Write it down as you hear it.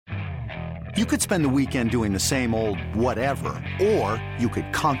You could spend the weekend doing the same old whatever, or you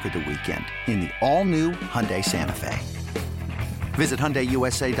could conquer the weekend in the all-new Hyundai Santa Fe. Visit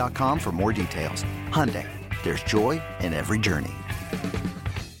HyundaiUSA.com for more details. Hyundai, there's joy in every journey.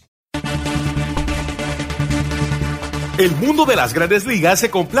 El mundo de las grandes ligas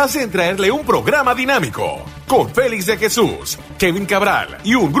se complace en traerle un programa dinámico, con Félix de Jesús, Kevin Cabral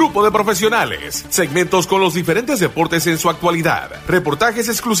y un grupo de profesionales, segmentos con los diferentes deportes en su actualidad, reportajes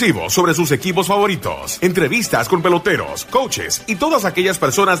exclusivos sobre sus equipos favoritos, entrevistas con peloteros, coaches y todas aquellas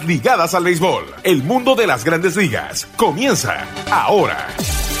personas ligadas al béisbol. El mundo de las grandes ligas comienza ahora.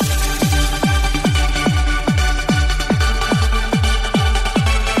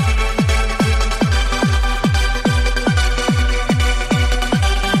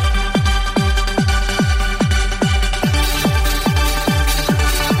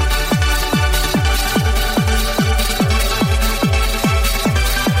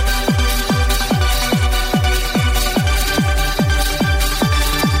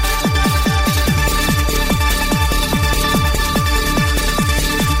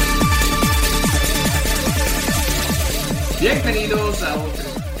 Bienvenidos a otra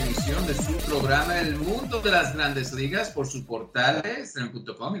edición de su programa El Mundo de las Grandes Ligas por sus portales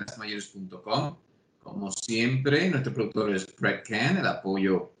en.com y lasmayores.com. Como siempre, nuestro productor es Brett Kahn, el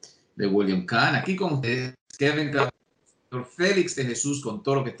apoyo de William Kahn. Aquí con ustedes, Kevin Cabral, Félix de Jesús, con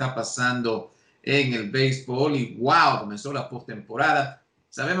todo lo que está pasando en el béisbol. Y wow, comenzó la postemporada.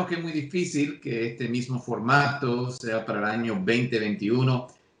 Sabemos que es muy difícil que este mismo formato sea para el año 2021.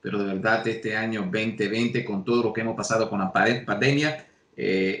 Pero de verdad este año 2020, con todo lo que hemos pasado con la pandemia,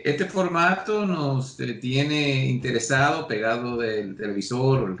 este formato nos tiene interesado, pegado del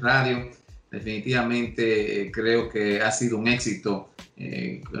televisor o el radio. Definitivamente creo que ha sido un éxito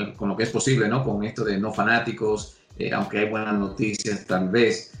con lo que es posible, ¿no? Con esto de no fanáticos, aunque hay buenas noticias tal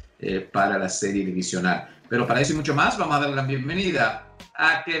vez para la serie divisional. Pero para eso y mucho más, vamos a darle la bienvenida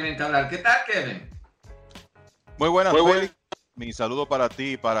a Kevin Cabral. ¿Qué tal, Kevin? Muy buenas, Félix. Mi saludo para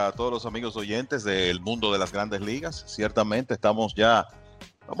ti y para todos los amigos oyentes del mundo de las grandes ligas. Ciertamente estamos ya,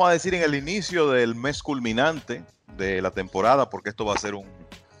 vamos a decir, en el inicio del mes culminante de la temporada, porque esto va a ser un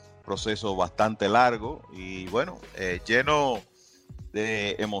proceso bastante largo y bueno, lleno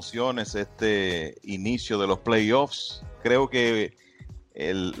de emociones este inicio de los playoffs. Creo que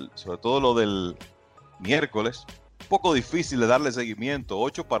sobre todo lo del miércoles, un poco difícil de darle seguimiento.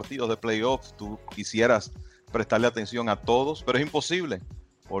 8 partidos de playoffs, tú quisieras prestarle atención a todos, pero es imposible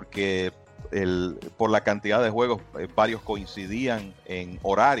porque por la cantidad de juegos varios coincidían en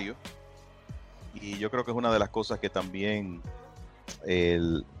horario y yo creo que es una de las cosas que también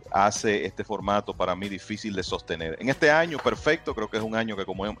hace este formato para mí difícil de sostener. En este año perfecto, creo que es un año que,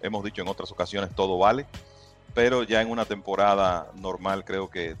 como hemos dicho en otras ocasiones, todo vale, pero ya en una temporada normal creo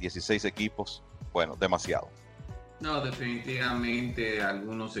que 16 equipos, bueno, demasiado. No, definitivamente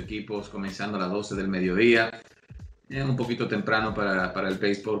algunos equipos comenzando a las 12 del mediodía. Es un poquito temprano para el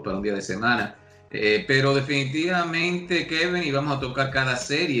béisbol, para un día de semana. Pero definitivamente, Kevin, y vamos a tocar cada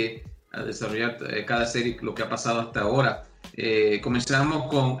serie, a desarrollar cada serie, lo que ha pasado hasta ahora. Comenzamos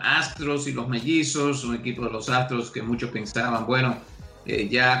con Astros y los Mellizos, un equipo de los Astros que muchos pensaban, bueno,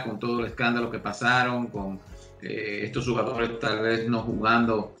 ya con todo el escándalo que pasaron, con estos jugadores tal vez no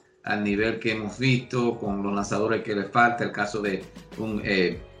jugando al nivel que hemos visto, con los lanzadores que le falta, el caso de un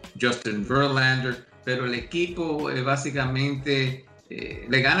Justin Verlander, pero el equipo básicamente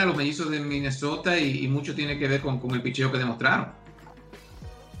le gana a los Mellizos de Minnesota y mucho tiene que ver con el picheo que demostraron.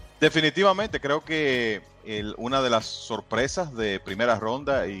 Definitivamente, creo que una de las sorpresas de primera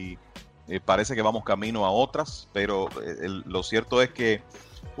ronda y parece que vamos camino a otras, pero lo cierto es que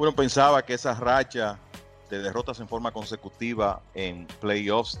uno pensaba que esa racha de derrotas en forma consecutiva en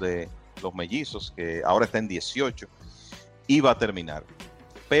playoffs de los Mellizos, que ahora está en 18, iba a terminar.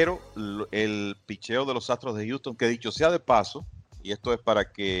 Pero el picheo de los Astros de Houston, que dicho sea de paso, y esto es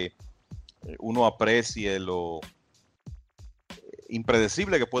para que uno aprecie lo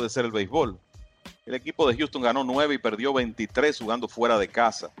impredecible que puede ser el béisbol. El equipo de Houston ganó 9 y perdió 23 jugando fuera de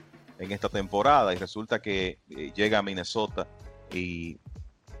casa en esta temporada, y resulta que llega a Minnesota y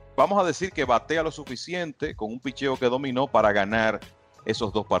vamos a decir que batea lo suficiente con un picheo que dominó para ganar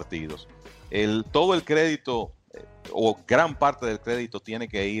esos 2 partidos. Todo el crédito o gran parte del crédito tiene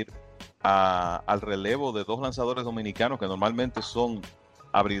que ir al relevo de 2 lanzadores dominicanos que normalmente son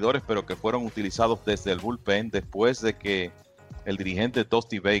abridores, pero que fueron utilizados desde el bullpen después de que el dirigente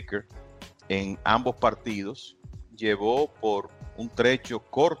Dusty Baker en ambos partidos llevó por un trecho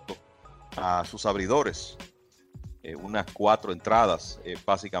corto a sus abridores, unas 4 entradas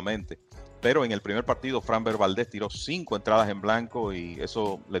básicamente, pero en el primer partido Framber Valdez tiró 5 entradas en blanco y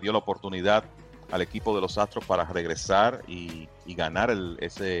eso le dio la oportunidad al equipo de los Astros para regresar y ganar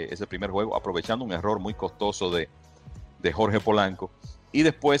ese primer juego, aprovechando un error muy costoso de Jorge Polanco. Y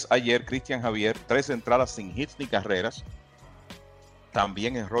después ayer Cristian Javier, 3 entradas sin hits ni carreras,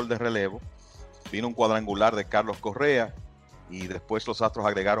 también en rol de relevo. Vino un cuadrangular de Carlos Correa y después los Astros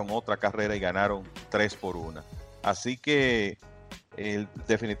agregaron otra carrera y ganaron 3-1. Así que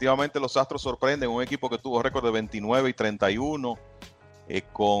definitivamente los Astros sorprenden, un equipo que tuvo récord de 29-31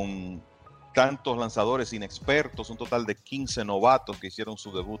 con tantos lanzadores inexpertos, un total de 15 novatos que hicieron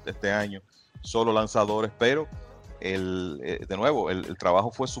su debut este año, solo lanzadores, pero de nuevo el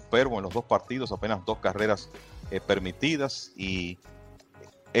trabajo fue superbo en los 2 partidos, apenas 2 carreras permitidas, y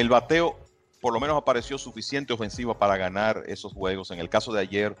el bateo por lo menos apareció suficiente ofensiva para ganar esos juegos. En el caso de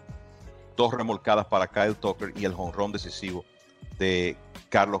ayer, 2 remolcadas para Kyle Tucker y el jonrón decisivo de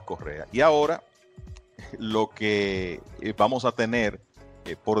Carlos Correa. Y ahora lo que vamos a tener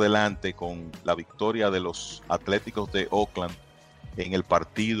por delante con la victoria de los Atléticos de Oakland en el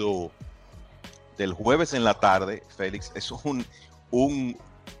partido del jueves en la tarde, Félix, es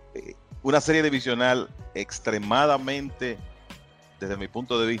una serie divisional extremadamente, desde mi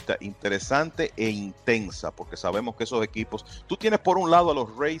punto de vista, interesante e intensa, porque sabemos que esos equipos, tú tienes por un lado a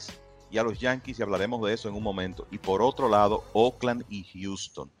los Rays y a los Yankees, y hablaremos de eso en un momento, y por otro lado Oakland y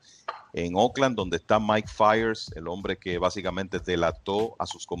Houston. En Oakland, donde está Mike Fiers, el hombre que básicamente delató a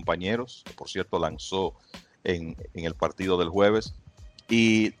sus compañeros, que por cierto lanzó en el partido del jueves,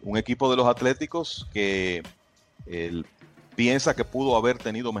 y un equipo de los Atléticos que piensa que pudo haber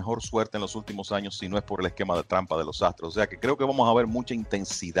tenido mejor suerte en los últimos años si no es por el esquema de trampa de los Astros. O sea que creo que vamos a ver mucha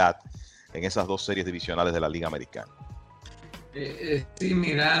intensidad en esas 2 series divisionales de la Liga Americana. Estoy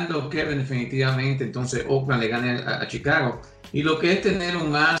mirando, Kevin, definitivamente, entonces Oakland le gana a Chicago. Y lo que es tener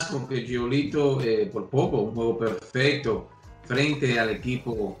un as, porque Giolito por poco, un juego perfecto frente al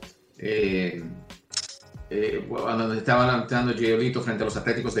equipo donde estaba lanzando Giolito frente a los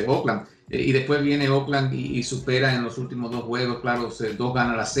Atléticos de Oakland. Y después viene Oakland y supera en los últimos 2 juegos, claro, 2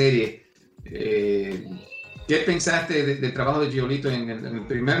 gana la serie. ¿Qué pensaste del trabajo de Giolito en el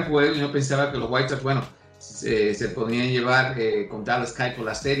primer juego? Yo pensaba que los White Sox, bueno, se podían llevar con Dallas Keuchel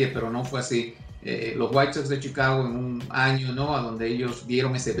la serie, pero no fue así. Los White Sox de Chicago en un año, ¿no?, a donde ellos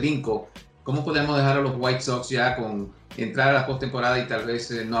dieron ese brinco. ¿Cómo podemos dejar a los White Sox ya con entrar a la postemporada y tal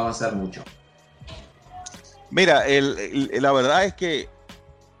vez no avanzar mucho? Mira, la verdad es que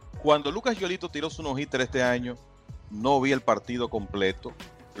cuando Lucas Giolito tiró su no-hitter este año, no vi el partido completo.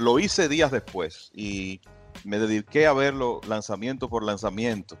 Lo hice días después y me dediqué a verlo lanzamiento por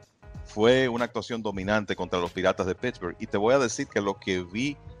lanzamiento. Fue una actuación dominante contra los Piratas de Pittsburgh. Y te voy a decir que lo que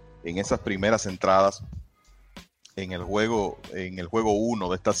vi en esas primeras entradas en el juego 1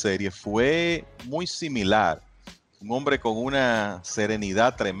 de esta serie fue muy similar. Un hombre con una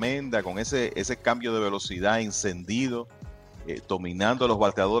serenidad tremenda, con ese cambio de velocidad encendido, dominando a los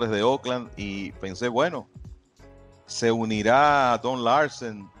bateadores de Oakland, y pensé, bueno, se unirá a Don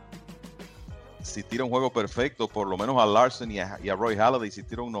Larsen si tira un juego perfecto, por lo menos a Larsen y a Roy Halladay si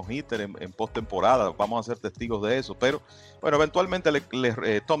tira un no-hitter en postemporada. Vamos a ser testigos de eso. Pero bueno, eventualmente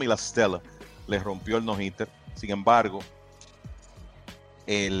Tommy La Stella le rompió el no-hitter. Sin embargo,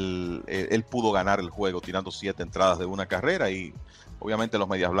 él pudo ganar el juego tirando 7 entradas de una carrera, y obviamente los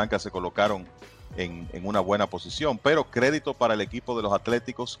Medias Blancas se colocaron en una buena posición. Pero crédito para el equipo de los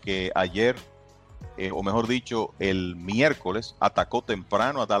Atléticos, que ayer, o mejor dicho, el miércoles, atacó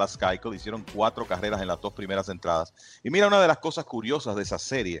temprano a Dallas Keuchel. Hicieron 4 carreras en las 2 primeras entradas. Y mira, una de las cosas curiosas de esa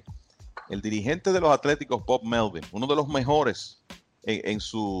serie, el dirigente de los Atléticos, Bob Melvin, uno de los mejores en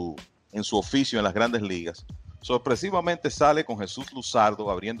su oficio en las Grandes Ligas, sorpresivamente sale con Jesús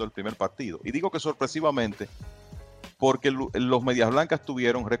Luzardo abriendo el primer partido. Y digo que sorpresivamente porque los Medias Blancas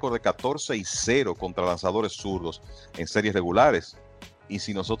tuvieron récord de 14-0 contra lanzadores zurdos en series regulares. Y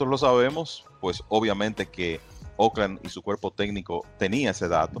si nosotros lo sabemos, pues obviamente que Oakland y su cuerpo técnico tenía ese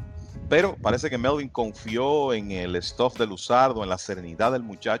dato. Pero parece que Melvin confió en el stuff de Luzardo, en la serenidad del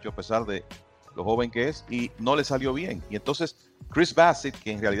muchacho, a pesar de lo joven que es, y no le salió bien. Y entonces Chris Bassitt,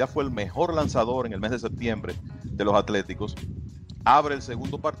 que en realidad fue el mejor lanzador en el mes de septiembre de los Atléticos, abre el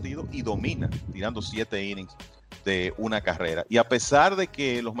segundo partido y domina, tirando 7 innings de una carrera. Y a pesar de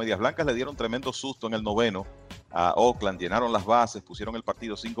que los Medias Blancas le dieron tremendo susto en el noveno a Oakland, llenaron las bases, pusieron el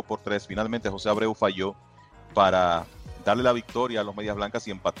partido 5-3, finalmente José Abreu falló para darle la victoria a los Medias Blancas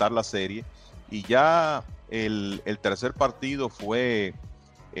y empatar la serie. Y ya el tercer partido fue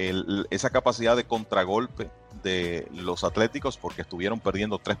esa capacidad de contragolpe de los Atléticos, porque estuvieron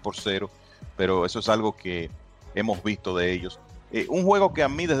perdiendo 3-0, pero eso es algo que hemos visto de ellos. Un juego que a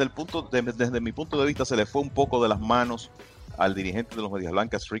mí desde mi punto de vista se le fue un poco de las manos al dirigente de los Medias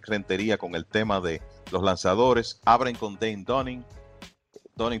Blancas, Rick Rentería, con el tema de los lanzadores. Abren con Dane Dunning.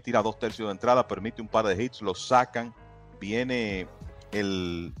 Dunning tira 2/3 de entrada, permite un par de hits, los sacan. Viene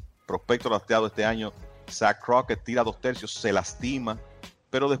el prospecto drafteado este año, Zach Crockett, tira 2/3, se lastima.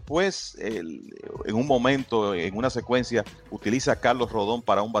 Pero después, en un momento, en una secuencia, utiliza a Carlos Rodón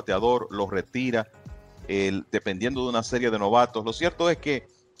para un bateador, lo retira, dependiendo de una serie de novatos. Lo cierto es que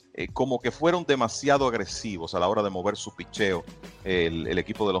como que fueron demasiado agresivos a la hora de mover su picheo, el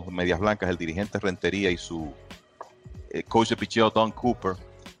equipo de los Medias Blancas, el dirigente Rentería y su coach de picheo Don Cooper.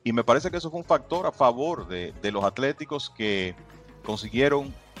 Y me parece que eso fue un factor a favor de los Atléticos, que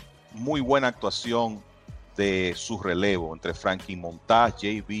consiguieron muy buena actuación de su relevo entre Frankie Montas,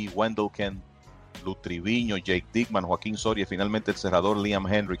 JB, Wendell Kent, Lou Triviño, Jake Dickman, Joaquín Soria y finalmente el cerrador Liam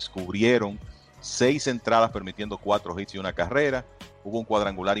Hendricks. Cubrieron 6 entradas permitiendo 4 hits y una carrera. Hubo un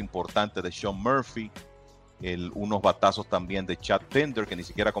cuadrangular importante de Sean Murphy, unos batazos también de Chad Pinder, que ni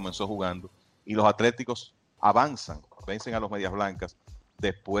siquiera comenzó jugando. Y los Atléticos avanzan, vencen a los Medias Blancas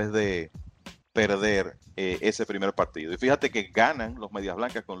después de perder ese primer partido. Y fíjate que ganan los Medias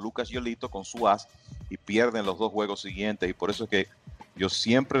Blancas con Lucas Giolito, con su as, y pierden los 2 juegos siguientes. Y por eso es que yo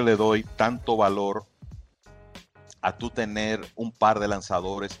siempre le doy tanto valor a tú tener un par de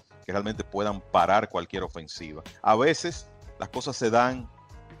lanzadores que realmente puedan parar cualquier ofensiva. A veces las cosas se dan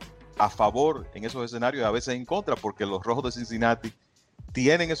a favor en esos escenarios y a veces en contra, porque los Rojos de Cincinnati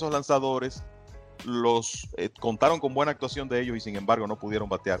tienen esos lanzadores, los contaron con buena actuación de ellos y sin embargo no pudieron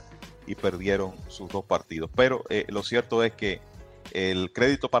batear y perdieron sus 2 partidos. Pero lo cierto es que el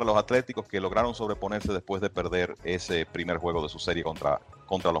crédito para los Atléticos, que lograron sobreponerse después de perder ese primer juego de su serie contra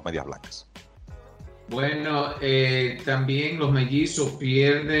los Medias Blancas. Bueno, también los Mellizos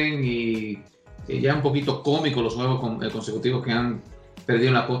pierden y ya un poquito cómico los juegos consecutivos que han perdido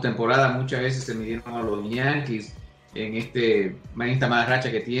en la postemporada. Muchas veces se midieron a los Yankees en esta mala racha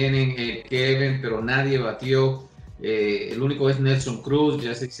que tienen, Kevin, pero nadie batió. El único es Nelson Cruz.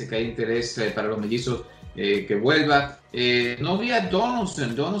 Ya sé que hay interés para los Mellizos que vuelva. No vi a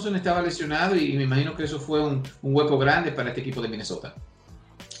Donaldson. Donaldson estaba lesionado y me imagino que eso fue un hueco grande para este equipo de Minnesota.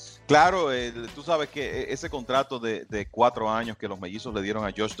 Claro, tú sabes que ese contrato de 4 años que los Mellizos le dieron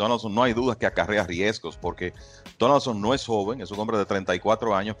a Josh Donaldson, no hay dudas que acarrea riesgos, porque Donaldson no es joven, es un hombre de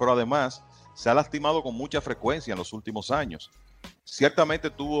 34 años, pero además se ha lastimado con mucha frecuencia en los últimos años. Ciertamente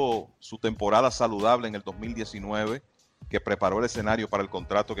tuvo su temporada saludable en el 2019, que preparó el escenario para el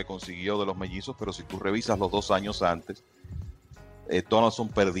contrato que consiguió de los Mellizos, pero si tú revisas los 2 años antes, Donaldson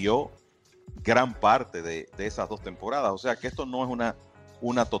perdió gran parte de esas 2 temporadas. O sea que esto no es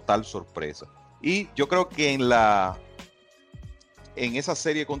una total sorpresa. Y yo creo que en esa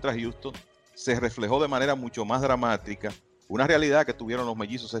serie contra Houston se reflejó de manera mucho más dramática una realidad que tuvieron los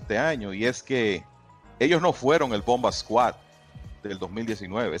Mellizos este año, y es que ellos no fueron el Bomba Squad del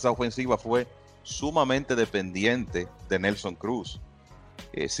 2019. Esa ofensiva fue sumamente dependiente de Nelson Cruz.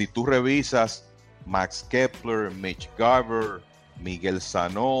 Si tú revisas Max Kepler, Mitch Garver, Miguel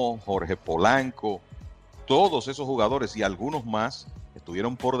Sanó, Jorge Polanco, todos esos jugadores y algunos más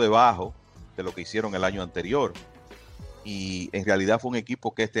estuvieron por debajo de lo que hicieron el año anterior. Y en realidad fue un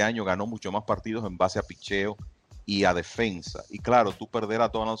equipo que este año ganó mucho más partidos en base a picheo y a defensa. Y claro, tú perder a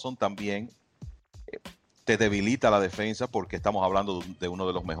Donaldson también te debilita la defensa, porque estamos hablando de uno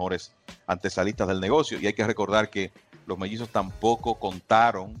de los mejores antesalistas del negocio. Y hay que recordar que los Mellizos tampoco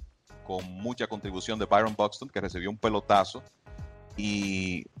contaron con mucha contribución de Byron Buxton, que recibió un pelotazo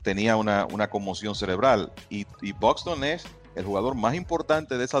y tenía una conmoción cerebral. Y Buxton es el jugador más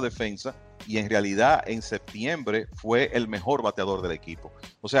importante de esa defensa, y en realidad en septiembre fue el mejor bateador del equipo.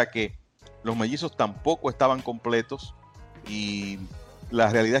 O sea que los Mellizos tampoco estaban completos y la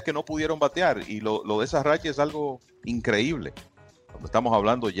realidad es que no pudieron batear, y lo de esa racha es algo increíble. Cuando estamos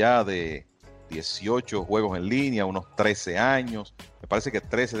hablando ya de 18 juegos en línea, unos 13 años, me parece que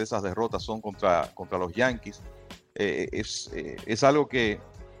 13 de esas derrotas son contra los Yankees. Es algo que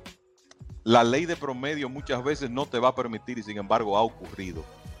la ley de promedio muchas veces no te va a permitir, y sin embargo ha ocurrido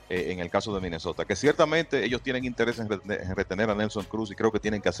en el caso de Minnesota, que ciertamente ellos tienen interés en retener a Nelson Cruz, y creo que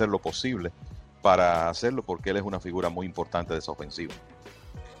tienen que hacer lo posible para hacerlo, porque él es una figura muy importante de esa ofensiva.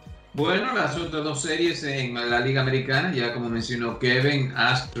 Bueno, las otras 2 series en la Liga Americana, ya como mencionó Kevin,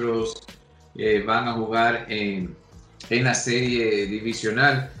 Astros van a jugar en la serie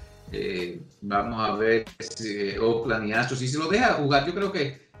divisional. Vamos a ver si Oakland y Astros, y si lo deja jugar. Yo creo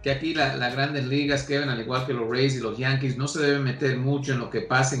que aquí las grandes ligas, Kevin, al igual que los Rays y los Yankees, no se deben meter mucho en lo que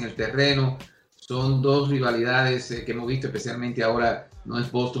pasa en el terreno. Son 2 rivalidades que hemos visto, especialmente ahora no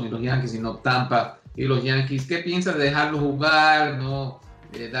es Boston y los Yankees, sino Tampa y los Yankees. ¿Qué piensas de dejarlo jugar, no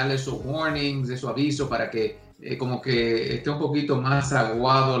darle esos warnings, esos avisos para que como que esté un poquito más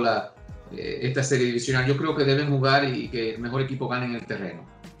aguado esta serie divisional? Yo creo que deben jugar y que el mejor equipo gane en el terreno.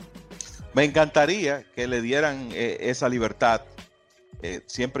 Me encantaría que le dieran esa libertad,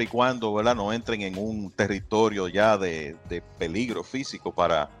 siempre y cuando, ¿verdad?, no entren en un territorio ya de peligro físico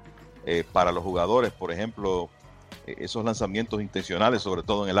para los jugadores. Por ejemplo, esos lanzamientos intencionales, sobre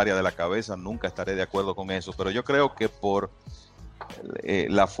todo en el área de la cabeza, nunca estaré de acuerdo con eso. Pero yo creo que por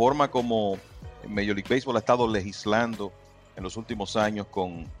la forma como Major League Baseball ha estado legislando en los últimos años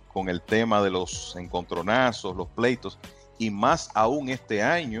con el tema de los encontronazos, los pleitos, y más aún este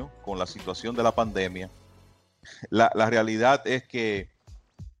año con la situación de la pandemia, la realidad es que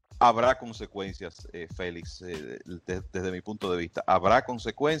habrá consecuencias, Félix, desde mi punto de vista. Habrá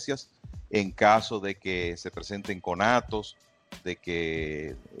consecuencias en caso de que se presenten conatos, de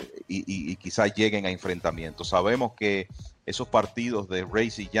que y quizás lleguen a enfrentamientos. Sabemos que esos partidos de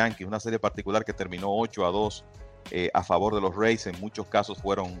Rays y Yankees, una serie particular que terminó 8-2 a favor de los Rays, en muchos casos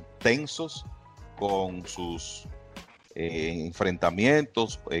fueron tensos con sus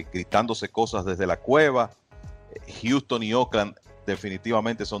enfrentamientos, gritándose cosas desde la cueva. Houston y Oakland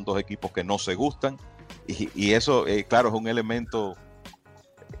definitivamente son dos equipos que no se gustan, y eso, claro, es un elemento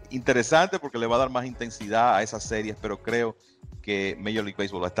interesante porque le va a dar más intensidad a esas series, pero creo que Major League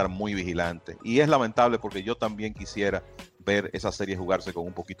Baseball va a estar muy vigilante, y es lamentable porque yo también quisiera ver esas series jugarse con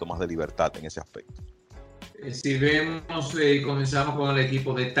un poquito más de libertad en ese aspecto. Si vemos, comenzamos con el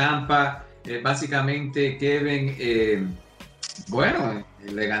equipo de Tampa. Básicamente, Kevin, bueno,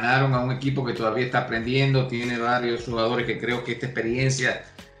 le ganaron a un equipo que todavía está aprendiendo, tiene varios jugadores que creo que esta experiencia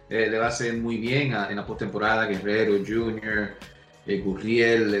le va a hacer muy bien en la postemporada. Guerrero Jr.,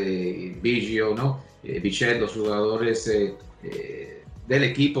 Gurriel, Biggio, ¿no? Bichette, los jugadores del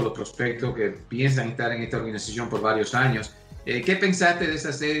equipo, los prospectos que piensan estar en esta organización por varios años. ¿Qué pensaste de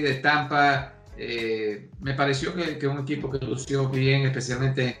esa serie de Tampa? Me pareció que un equipo que lució bien,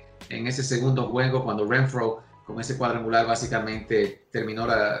 especialmente en ese segundo juego, cuando Renfroe con ese cuadrangular básicamente terminó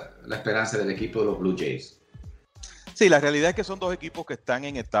la esperanza del equipo de los Blue Jays. Sí, la realidad es que son dos equipos que están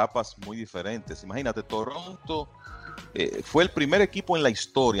en etapas muy diferentes. Imagínate, Toronto fue el primer equipo en la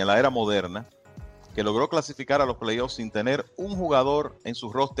historia, en la era moderna, que logró clasificar a los playoffs sin tener un jugador en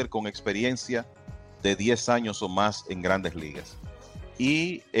su roster con experiencia de 10 años o más en Grandes Ligas.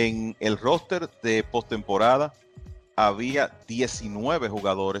 Y en el roster de postemporada había 19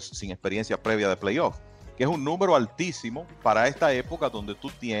 jugadores sin experiencia previa de playoff, que es un número altísimo para esta época donde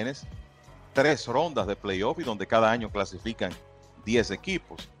tú tienes 3 rondas de playoff y donde cada año clasifican 10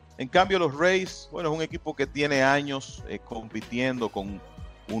 equipos. En cambio, los Rays, bueno, es un equipo que tiene años compitiendo con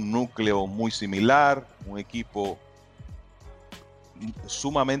un núcleo muy similar, un equipo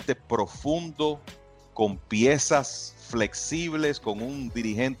sumamente profundo, con piezas flexibles, con un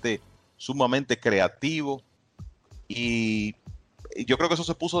dirigente sumamente creativo, y yo creo que eso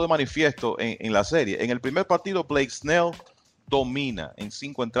se puso de manifiesto en la serie. En el primer partido, Blake Snell domina en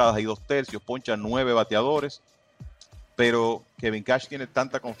 5 entradas y 2 tercios, poncha 9 bateadores, pero Kevin Cash tiene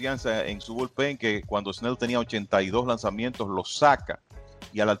tanta confianza en su bullpen que cuando Snell tenía 82 lanzamientos lo saca,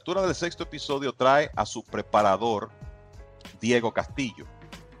 y a la altura del 6º episodio trae a su preparador Diego Castillo.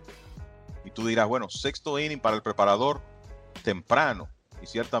 Y tú dirás, bueno, 6º inning para el preparador temprano, y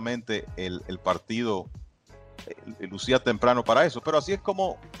ciertamente el partido lucía temprano para eso, pero así es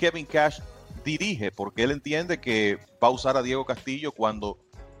como Kevin Cash dirige, porque él entiende que va a usar a Diego Castillo cuando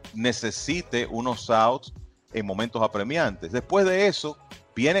necesite unos outs en momentos apremiantes. Después de eso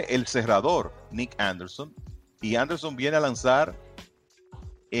viene el cerrador Nick Anderson, y Anderson viene a lanzar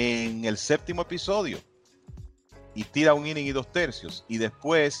en el 7º episodio y tira 1 inning y 2 tercios, y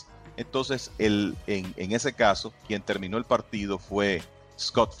después entonces en ese caso quien terminó el partido fue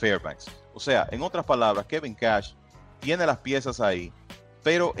Scott Fairbanks. O sea, en otras palabras, Kevin Cash tiene las piezas ahí,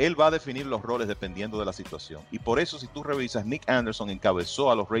 pero él va a definir los roles dependiendo de la situación. Y por eso, si tú revisas, Nick Anderson encabezó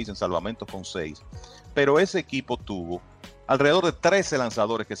a los Rays en salvamentos con 6, pero ese equipo tuvo alrededor de 13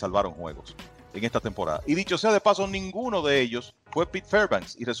 lanzadores que salvaron juegos en esta temporada. Y dicho sea de paso, ninguno de ellos fue Pete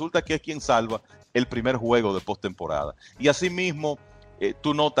Fairbanks, y resulta que es quien salva el primer juego de postemporada. Y asimismo,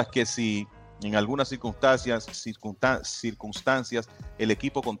 tú notas que si en algunas circunstancias el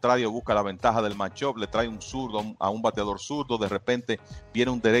equipo contrario busca la ventaja del matchup, le trae un zurdo a un bateador zurdo, de repente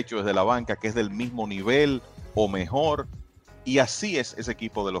viene un derecho desde la banca que es del mismo nivel o mejor, y así es ese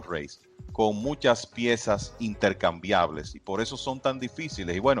equipo de los Rays, con muchas piezas intercambiables, y por eso son tan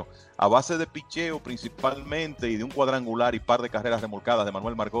difíciles. Y bueno, a base de picheo principalmente y de un cuadrangular y par de carreras remolcadas de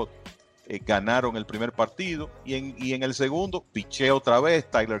Manuel Margot, ganaron el primer partido y en el segundo piché otra vez,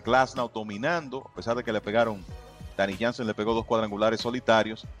 Tyler Glasnow dominando, a pesar de que le pegaron, Danny Jansen le pegó 2 cuadrangulares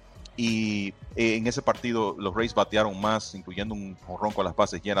solitarios y en ese partido los Rays batearon más, incluyendo un jonrón con las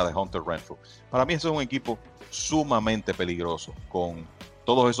bases llenas de Hunter Renfroe. Para mí eso es un equipo sumamente peligroso, con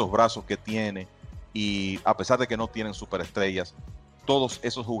todos esos brazos que tiene y a pesar de que no tienen superestrellas, todos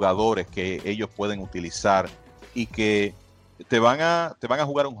esos jugadores que ellos pueden utilizar y que te van a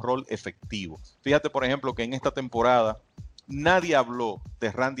jugar un rol efectivo. Fíjate, por ejemplo, que en esta temporada nadie habló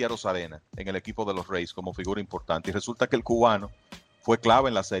de Randy Arozarena en el equipo de los Rays como figura importante y resulta que el cubano fue clave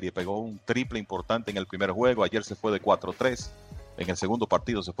en la serie, pegó un triple importante en el primer juego, ayer se fue de 4-3, en el segundo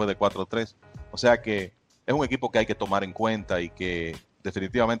partido se fue de 4-3, o sea que es un equipo que hay que tomar en cuenta y que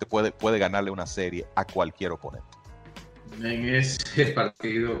definitivamente puede ganarle una serie a cualquier oponente. En ese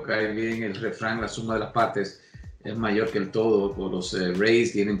partido cae bien el refrán, la suma de las partes es mayor que el todo. Los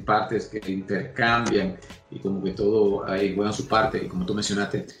Rays tienen partes que intercambian y como que todo ahí juega su parte y como tú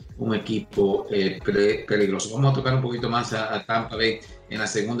mencionaste, un equipo peligroso. Vamos a tocar un poquito más a Tampa Bay en la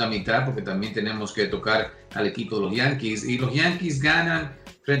segunda mitad porque también tenemos que tocar al equipo de los Yankees y los Yankees ganan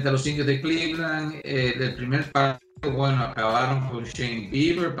frente a los Indios de Cleveland. El primer partido, bueno, acabaron con Shane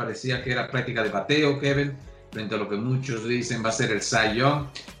Bieber, parecía que era práctica de bateo, Kevin, frente a lo que muchos dicen va a ser el Cy Young.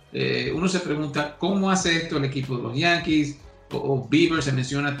 Uno se pregunta cómo hace esto el equipo de los Yankees, o Bieber se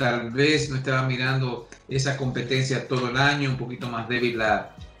menciona, tal vez no estaba mirando esa competencia todo el año, un poquito más débil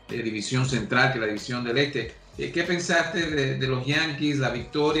la división central que la división del este. ¿Qué pensaste de los Yankees, la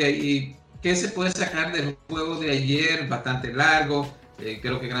victoria y qué se puede sacar del juego de ayer, bastante largo?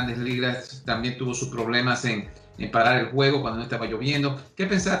 Creo que Grandes Ligas también tuvo sus problemas en parar el juego cuando no estaba lloviendo. ¿Qué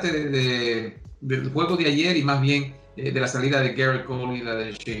pensaste del juego de ayer y más bien de la salida de Garrett Cole y la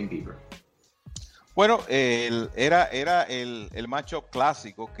de Shane Bieber? Bueno, era el matchup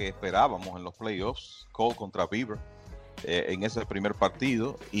clásico que esperábamos en los playoffs, Cole contra Bieber, en ese primer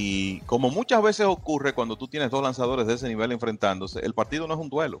partido. Y como muchas veces ocurre cuando tú tienes 2 lanzadores de ese nivel enfrentándose, el partido no es un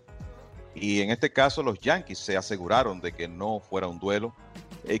duelo. Y en este caso los Yankees se aseguraron de que no fuera un duelo.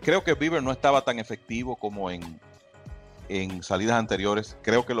 Creo que Bieber no estaba tan efectivo como en salidas anteriores.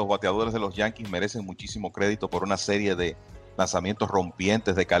 Creo que los bateadores de los Yankees merecen muchísimo crédito por una serie de lanzamientos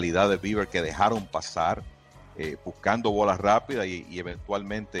rompientes de calidad de Bieber que dejaron pasar, buscando bolas rápidas y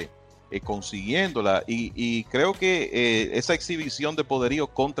eventualmente consiguiéndola. Y creo que esa exhibición de poderío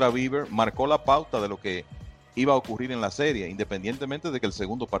contra Bieber marcó la pauta de lo que iba a ocurrir en la serie, independientemente de que el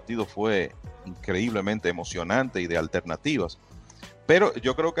segundo partido fue increíblemente emocionante y de alternativas. Pero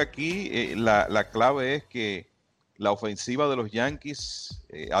yo creo que aquí la clave es que la ofensiva de los Yankees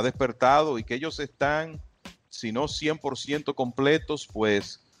ha despertado y que ellos están, si no 100% completos,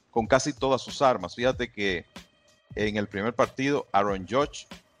 pues con casi todas sus armas. Fíjate que en el primer partido, Aaron Judge,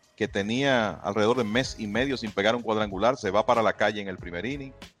 que tenía alrededor de mes y medio sin pegar un cuadrangular, se va para la calle en el primer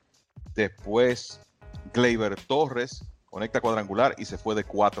inning. Después, Gleyber Torres conecta cuadrangular y se fue de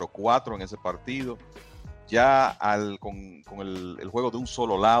 4-4 en ese partido. Ya con el juego de un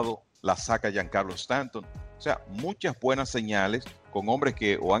solo lado, la saca Giancarlo Stanton. O sea, muchas buenas señales con hombres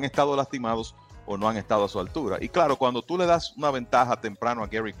que o han estado lastimados o no han estado a su altura. Y claro, cuando tú le das una ventaja temprano a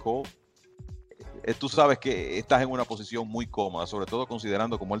Garrett Cole, tú sabes que estás en una posición muy cómoda, sobre todo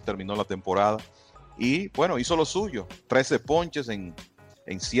considerando cómo él terminó la temporada. Y bueno, hizo lo suyo, 13 ponches en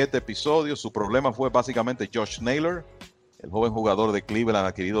 7 episodios. Su problema fue básicamente Josh Naylor, el joven jugador de Cleveland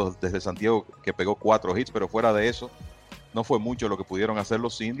adquirido desde Santiago, que pegó 4 hits, pero fuera de eso, no fue mucho lo que pudieron hacer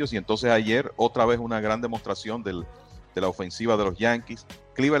los indios. Y entonces ayer, otra vez una gran demostración de la ofensiva de los Yankees.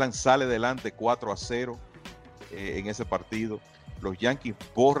 Cleveland sale delante 4-0 en ese partido. Los Yankees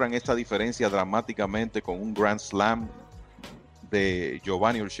borran esta diferencia dramáticamente con un grand slam de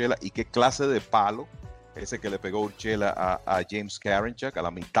Giovanni Urshela. Y qué clase de palo ese que le pegó Urshela a James Karinchak a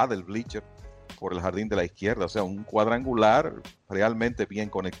la mitad del bleacher por el jardín de la izquierda. O sea, un cuadrangular realmente bien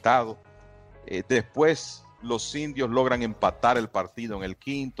conectado. Después los indios logran empatar el partido en el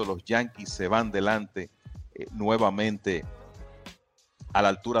quinto. Los Yankees se van delante nuevamente a la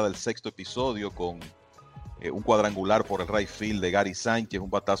altura del sexto episodio con un cuadrangular por el right field de Gary Sánchez, un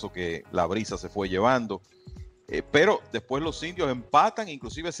batazo que la brisa se fue llevando. Pero después los indios empatan,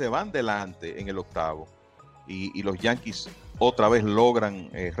 inclusive se van delante en el octavo. Y los Yankees otra vez logran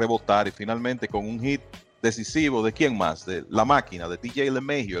rebotar y finalmente con un hit decisivo de quién más, de la máquina, de TJ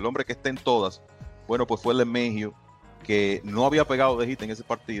LeMahieu, el hombre que está en todas. Bueno, pues fue LeMahieu, que no había pegado de hit en ese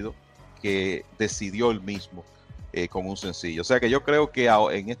partido, que decidió él mismo con un sencillo. O sea que yo creo que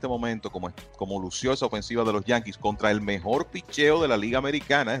en este momento, como lució esa ofensiva de los Yankees contra el mejor picheo de la Liga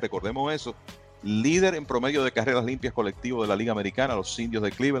Americana, recordemos eso, líder en promedio de carreras limpias colectivo de la Liga Americana, los indios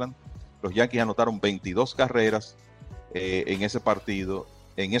de Cleveland, Los Yankees anotaron 22 carreras en ese partido,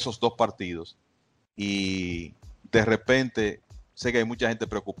 en esos dos partidos, y de repente sé que hay mucha gente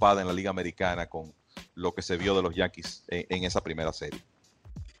preocupada en la Liga Americana con lo que se vio de los Yankees en esa primera serie.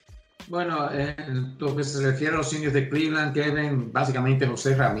 Bueno, lo que se refiere a los Indios de Cleveland, Kevin, básicamente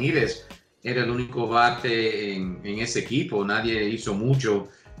José Ramírez era el único bate en ese equipo. Nadie hizo mucho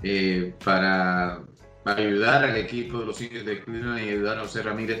para ayudar al equipo de los Indios de Cleveland y ayudar a José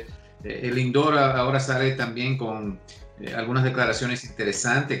Ramírez. El Lindor ahora sale también con algunas declaraciones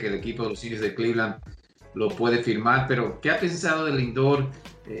interesantes que el equipo de los Indios de Cleveland lo puede firmar, pero ¿qué ha pensado del Lindor?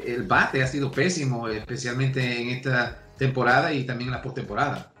 El bate ha sido pésimo, especialmente en esta temporada y también en la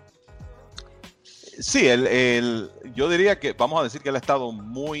postemporada. Sí, yo diría que vamos a decir que él ha estado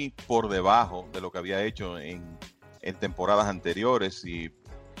muy por debajo de lo que había hecho en temporadas anteriores, y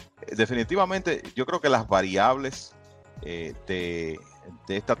definitivamente yo creo que las variables de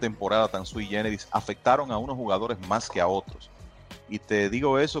esta temporada tan sui generis afectaron a unos jugadores más que a otros. Y te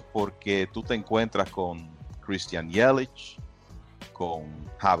digo eso porque tú te encuentras con Christian Yelich, con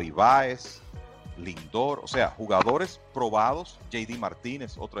Javi Baez, Lindor, o sea, jugadores probados, JD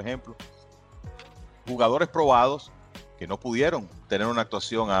Martínez, otro ejemplo, jugadores probados que no pudieron tener una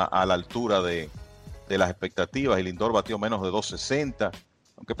actuación a la altura de las expectativas, y Lindor batió menos de 260,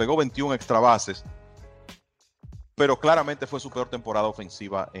 aunque pegó 21 extra bases, pero claramente fue su peor temporada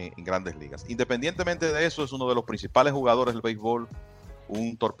ofensiva en Grandes Ligas. Independientemente de eso, es uno de los principales jugadores del béisbol,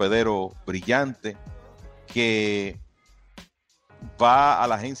 un torpedero brillante que va a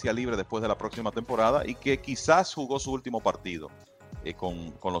la agencia libre después de la próxima temporada y que quizás jugó su último partido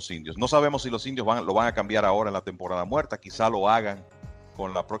con los Indios. No sabemos si los Indios lo van a cambiar ahora en la temporada muerta, quizá lo hagan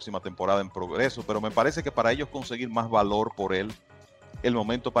con la próxima temporada en progreso, pero me parece que para ellos conseguir más valor por él, el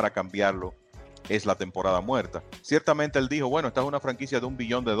momento para cambiarlo es la temporada muerta. Ciertamente él dijo, bueno, esta es una franquicia de $1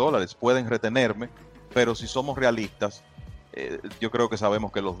 billón, pueden retenerme, pero si somos realistas, yo creo que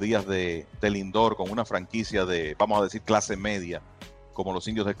sabemos que los días de Lindor con una franquicia de, vamos a decir, clase media, como los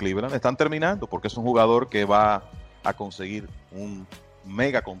Indios de Cleveland, están terminando, porque es un jugador que va a conseguir un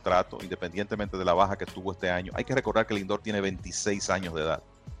mega contrato, independientemente de la baja que tuvo este año. Hay que recordar que Lindor tiene 26 años de edad.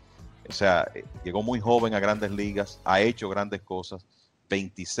 O sea, llegó muy joven a Grandes Ligas, ha hecho grandes cosas,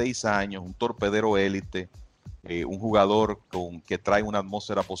 26 años, un torpedero élite, un jugador que trae una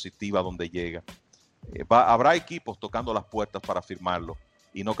atmósfera positiva donde llega. Habrá equipos tocando las puertas para firmarlo,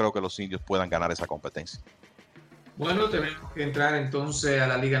 y no creo que los Indios puedan ganar esa competencia. Bueno, tenemos que entrar entonces a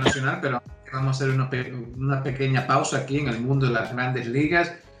la Liga Nacional, pero vamos a hacer una pequeña pausa aquí en el mundo de las Grandes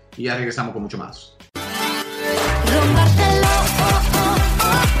Ligas y ya regresamos con mucho más.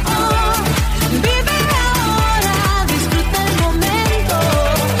 Vive ahora, disfruta el momento.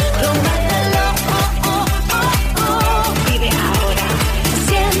 Vive ahora,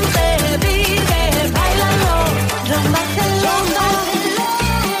 siente, vive, bailalo. Rómbatelo.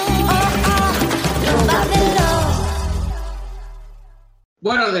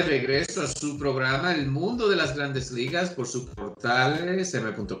 Bueno, de regreso a su programa El Mundo de las Grandes Ligas por sus portales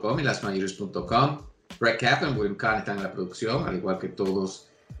m.com y lasmayores.com. Brett Kaplan, William Kahn están en la producción, al igual que todos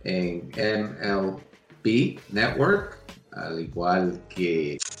en MLB Network, al igual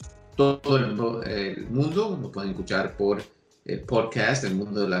que todo el mundo. Nos pueden escuchar por el podcast El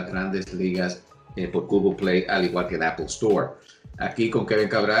Mundo de las Grandes Ligas por Google Play, al igual que el Apple Store. Aquí con Kevin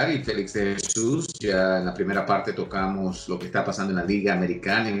Cabral y Félix de Jesús, ya en la primera parte tocamos lo que está pasando en la Liga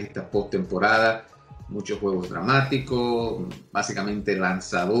Americana en esta postemporada. Muchos juegos dramáticos, básicamente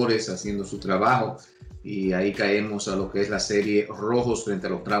lanzadores haciendo su trabajo. Y ahí caemos a lo que es la serie Rojos frente a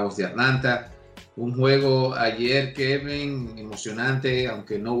los Bravos de Atlanta. Un juego ayer, Kevin, emocionante,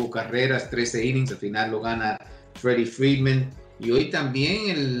 aunque no hubo carreras, 13 innings, al final lo gana Freddie Freeman. Y hoy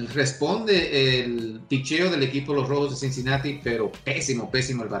también responde el picheo del equipo de los Rojos de Cincinnati, pero pésimo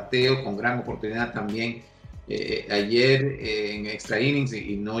el bateo, con gran oportunidad también ayer en extra innings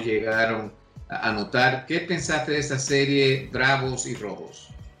y no llegaron a anotar. ¿Qué pensaste de esta serie Bravos y Rojos?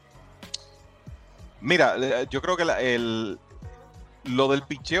 Mira, yo creo que lo del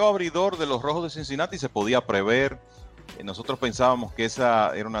picheo abridor de los Rojos de Cincinnati se podía prever. Nosotros pensábamos que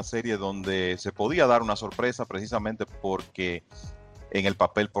esa era una serie donde se podía dar una sorpresa, precisamente porque en el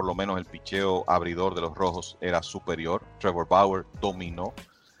papel, por lo menos, el picheo abridor de los Rojos era superior. Trevor Bauer dominó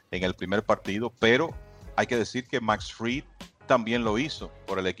en el primer partido, pero hay que decir que Max Fried también lo hizo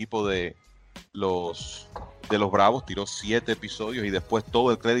por el equipo de los Bravos, tiró 7 episodios y después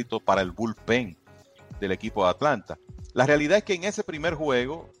todo el crédito para el bullpen del equipo de Atlanta. La realidad es que en ese primer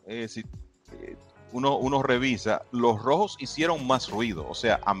juego, si uno revisa, los Rojos hicieron más ruido, o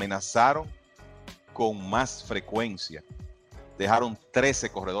sea, amenazaron con más frecuencia dejaron 13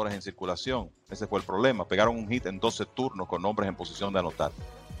 corredores en circulación. Ese fue el problema. Pegaron un hit en 12 turnos con hombres en posición de anotar.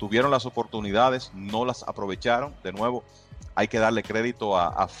 Tuvieron las oportunidades, no las aprovecharon. De nuevo, hay que darle crédito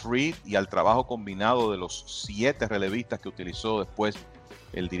a Fried y al trabajo combinado de los 7 relevistas que utilizó después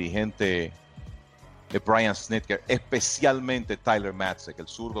el dirigente Brian Snitker, especialmente Tyler Matzek, el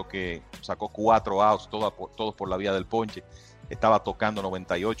zurdo que sacó 4 outs, todos por la vía del ponche. Estaba tocando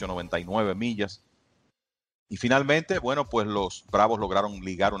 98, 99 millas. Y finalmente, bueno, pues los Bravos lograron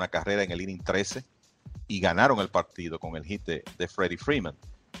ligar una carrera en el inning 13 y ganaron el partido con el hit de Freddie Freeman.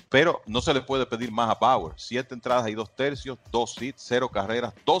 Pero no se le puede pedir más a Bauer. 7 entradas y 2 tercios, 2 hits, 0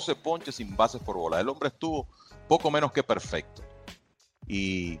 carreras, 12 ponches sin bases por bola. El hombre estuvo poco menos que perfecto.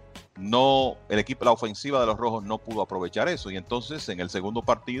 Y la ofensiva de los Rojos no pudo aprovechar eso. Y entonces en el segundo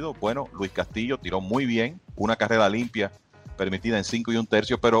partido, bueno, Luis Castillo tiró muy bien, una carrera limpia permitida en 5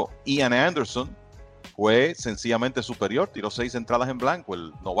 1/3, pero Ian Anderson fue sencillamente superior, tiró 6 entradas en blanco,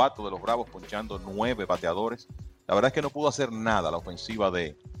 el novato de los Bravos ponchando 9 bateadores. La verdad es que no pudo hacer nada la ofensiva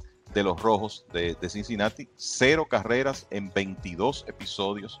de los Rojos de Cincinnati. 0 carreras en 22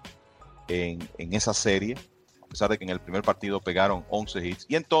 episodios en esa serie, a pesar de que en el primer partido pegaron 11 hits.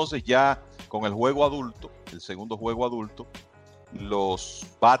 Y entonces ya con el juego adulto, el segundo juego adulto, los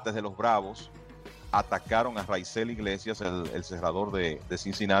bates de los Bravos atacaron a Raisel Iglesias, el cerrador de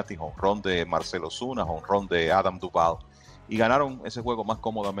Cincinnati, jonrón de Marcelo Zuna, jonrón de Adam Duvall, y ganaron ese juego más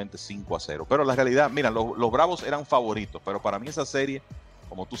cómodamente 5-0. Pero la realidad, mira, los Bravos eran favoritos, pero para mí esa serie,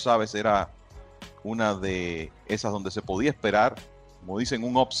 como tú sabes, era una de esas donde se podía esperar, como dicen,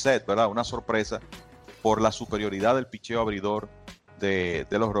 un upset, ¿verdad? Una sorpresa por la superioridad del picheo abridor de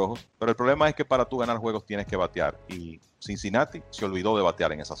los Rojos. Pero el problema es que para tú ganar juegos tienes que batear, y Cincinnati se olvidó de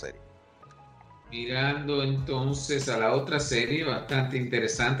batear en esa serie. Mirando entonces a la otra serie, bastante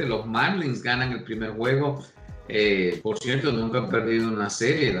interesante. Los Marlins ganan el primer juego. Por cierto, nunca han perdido una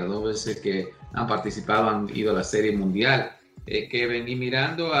serie. Las 2 veces que han participado han ido a la Serie Mundial. Kevin, y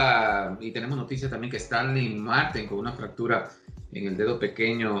mirando y tenemos noticias también que Stanley Martin con una fractura en el dedo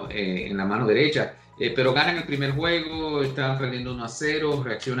pequeño en la mano derecha. Pero ganan el primer juego, estaban perdiendo 1-0,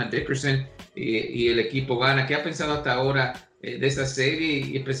 reacciona Dickerson y el equipo gana. ¿Qué ha pensado hasta ahora de esa serie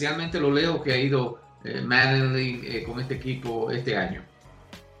y especialmente lo lejos que ha ido Mattingly con este equipo este año?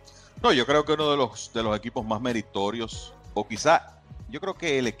 No, yo creo que uno de los equipos más meritorios, o quizá yo creo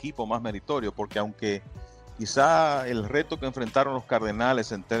que el equipo más meritorio, porque aunque quizá el reto que enfrentaron los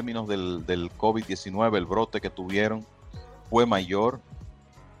Cardenales en términos del COVID-19, el brote que tuvieron, fue mayor.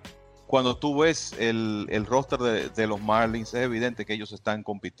 Cuando tú ves el roster de los Marlins, es evidente que ellos están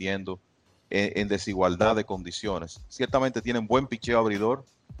compitiendo en desigualdad de condiciones. Ciertamente tienen buen picheo abridor,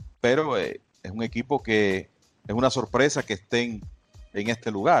 pero es un equipo que es una sorpresa que estén en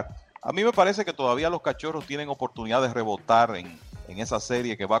este lugar. A mí me parece que todavía los Cachorros tienen oportunidad de rebotar en esa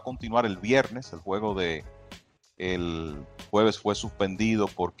serie que va a continuar el viernes. El juego el jueves fue suspendido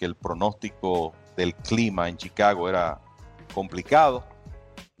porque el pronóstico del clima en Chicago era complicado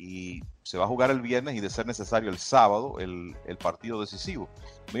y se va a jugar el viernes y de ser necesario el sábado el partido decisivo.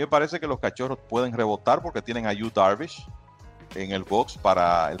 A mí me parece que los Cachorros pueden rebotar porque tienen a Yu Darvish en el box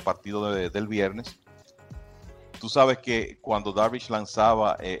para el partido del viernes. Tú sabes que cuando Darvish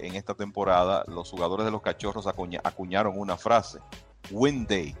lanzaba en esta temporada, los jugadores de los Cachorros acuñaron una frase: Win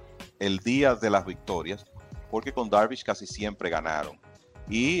Day, el día de las victorias, porque con Darvish casi siempre ganaron.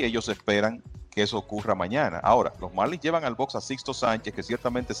 Y ellos esperan que eso ocurra mañana. Ahora, los Marlins llevan al box a Sixto Sánchez, que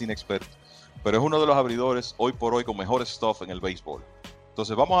ciertamente es inexperto, pero es uno de los abridores hoy por hoy con mejor stuff en el béisbol.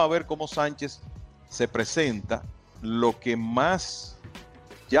 Entonces vamos a ver cómo Sánchez se presenta. Lo que más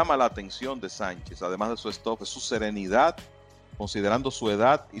llama la atención de Sánchez, además de su stuff, es su serenidad, considerando su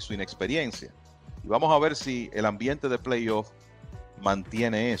edad y su inexperiencia. Y vamos a ver si el ambiente de playoff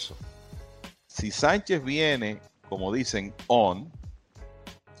mantiene eso. Si Sánchez viene, como dicen,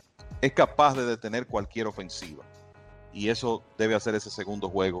 es capaz de detener cualquier ofensiva. Y eso debe hacer ese segundo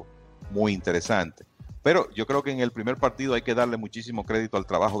juego muy interesante. Pero yo creo que en el primer partido hay que darle muchísimo crédito al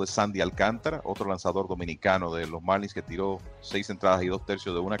trabajo de Sandy Alcántara, otro lanzador dominicano de los Marlins que tiró 6 entradas y 2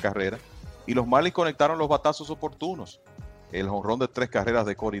 tercios de una carrera. Y los Marlins conectaron los batazos oportunos. El jonrón de 3 carreras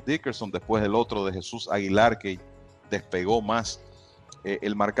de Corey Dickerson, después el otro de Jesús Aguilar que despegó más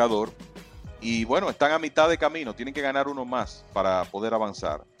el marcador. Y bueno, están a mitad de camino, tienen que ganar uno más para poder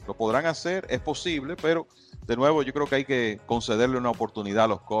avanzar. Lo podrán hacer, es posible, pero de nuevo yo creo que hay que concederle una oportunidad a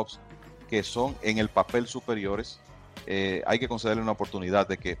los Cubs, que son en el papel superiores. Hay que concederle una oportunidad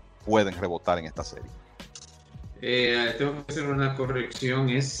de que pueden rebotar en esta serie. Tengo que hacer una corrección,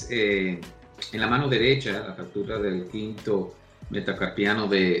 es en la mano derecha, la fractura del quinto metacarpiano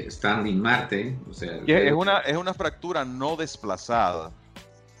de Stanley Marte. O sea, Es una fractura no desplazada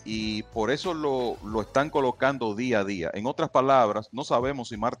y por eso lo están colocando día a día. En otras palabras, no sabemos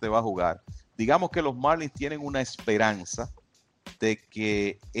si Marte va a jugar. Digamos que los Marlins tienen una esperanza de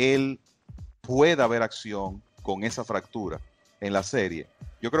que él pueda ver acción con esa fractura en la serie.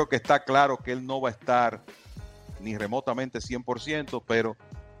 Yo creo que está claro que él no va a estar ni remotamente 100%, pero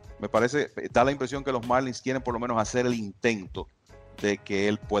me parece, da la impresión que los Marlins quieren por lo menos hacer el intento de que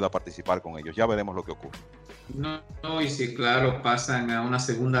él pueda participar con ellos. Ya veremos lo que ocurre. No, y si claro, pasan a una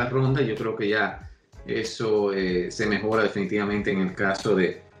segunda ronda, yo creo que ya eso se mejora definitivamente en el caso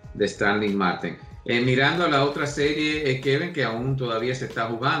de Stanley Marte. Mirando a la otra serie, Kevin, que aún todavía se está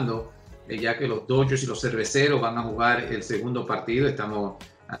jugando, ya que los Dodgers y los Cerveceros van a jugar el segundo partido. Estamos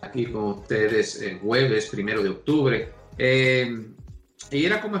aquí con ustedes jueves 1 de octubre. Y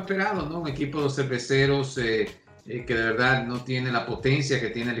era como esperado, ¿no? Un equipo de los Cerveceros que de verdad no tiene la potencia que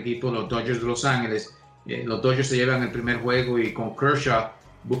tiene el equipo de los Dodgers de Los Ángeles. Los Dodgers se llevan el primer juego y con Kershaw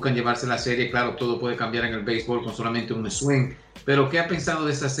buscan llevarse la serie. Claro, todo puede cambiar en el béisbol con solamente un swing. Pero, ¿qué ha pensado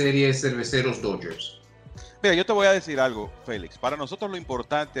de esa serie Cerveceros-Dodgers? Mira, yo te voy a decir algo, Félix. Para nosotros lo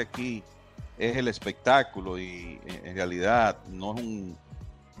importante aquí es el espectáculo y en realidad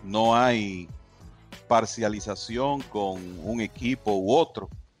no hay parcialización con un equipo u otro.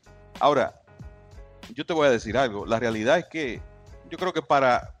 Ahora, yo te voy a decir algo. La realidad es que yo creo que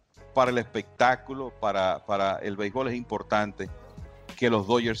para el espectáculo, para el béisbol es importante que los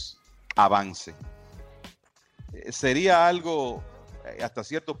Dodgers avancen. Sería algo hasta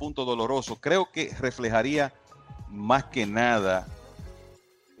cierto punto doloroso. Creo que reflejaría más que nada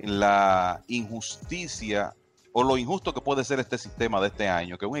la injusticia o lo injusto que puede ser este sistema de este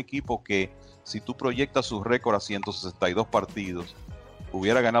año, que un equipo que si tú proyectas su récord a 162 partidos,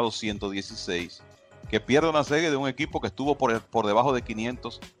 hubiera ganado 116, que pierda una serie de un equipo que estuvo por debajo de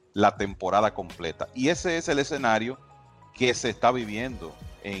 500 la temporada completa. Y ese es el escenario que se está viviendo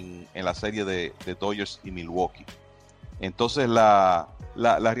en la serie de Dodgers y Milwaukee. Entonces la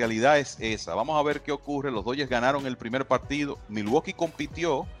realidad es esa. Vamos a ver qué ocurre. Los Dodgers ganaron el primer partido. Milwaukee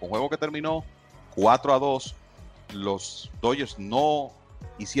compitió, un juego que terminó 4-2. Los Dodgers no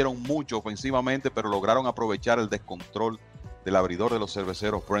hicieron mucho ofensivamente, pero lograron aprovechar el descontrol del abridor de los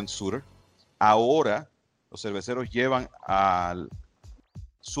Cerveceros, Brent Suter. Ahora los Cerveceros llevan a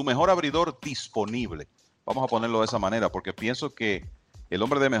su mejor abridor disponible. Vamos a ponerlo de esa manera, porque pienso que el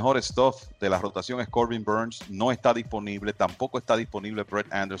hombre de mejor stuff de la rotación es Corbin Burns, no está disponible, tampoco está disponible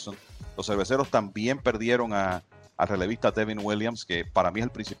Brett Anderson. Los Cerveceros también perdieron al relevista Devin Williams, que para mí es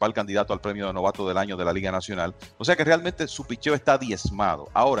el principal candidato al premio de novato del año de la Liga Nacional. O sea que realmente su picheo está diezmado.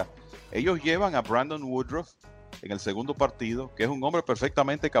 Ahora, ellos llevan a Brandon Woodruff en el segundo partido, que es un hombre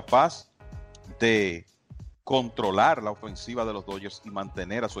perfectamente capaz de controlar la ofensiva de los Dodgers y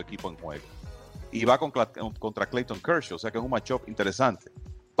mantener a su equipo en juego. Y va contra Clayton Kershaw, o sea que es un matchup interesante.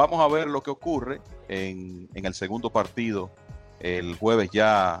 Vamos a ver lo que ocurre en el segundo partido el jueves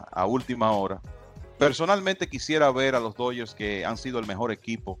ya a última hora. Personalmente quisiera ver a los Dodgers, que han sido el mejor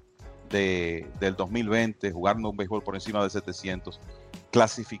equipo del 2020, jugando un béisbol por encima de 700,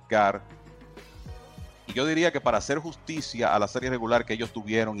 clasificar. Y yo diría que para hacer justicia a la serie regular que ellos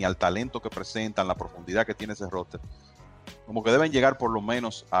tuvieron y al talento que presentan, la profundidad que tiene ese roster, como que deben llegar por lo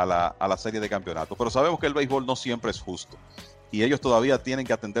menos a la serie de campeonato. Pero sabemos que el béisbol no siempre es justo. Y ellos todavía tienen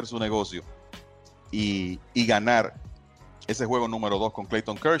que atender su negocio y ganar ese juego número 2 con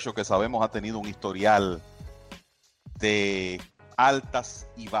Clayton Kershaw, que sabemos ha tenido un historial de altas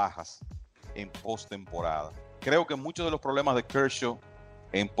y bajas en postemporada. Creo que muchos de los problemas de Kershaw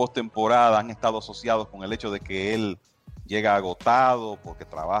en postemporada han estado asociados con el hecho de que él llega agotado porque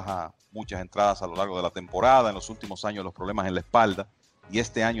trabaja muchas entradas a lo largo de la temporada. En los últimos años los problemas en la espalda, y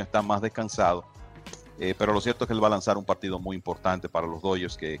este año está más descansado. Pero lo cierto es que él va a lanzar un partido muy importante para los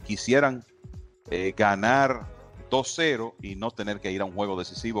Dodgers, que quisieran ganar 2-0 y no tener que ir a un juego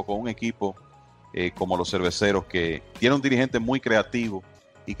decisivo con un equipo como los Cerveceros, que tiene un dirigente muy creativo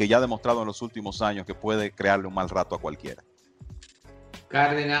y que ya ha demostrado en los últimos años que puede crearle un mal rato a cualquiera.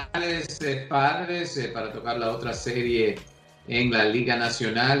 Cardenales Padres para tocar la otra serie en la Liga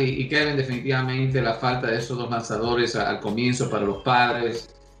Nacional, y Kevin, definitivamente la falta de esos dos lanzadores al comienzo para los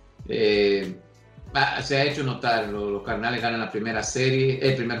Padres se ha hecho notar. Los Cardenales ganan la primera serie,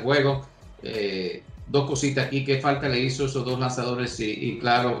 el primer juego. Dos cositas aquí: qué falta le hizo esos dos lanzadores, y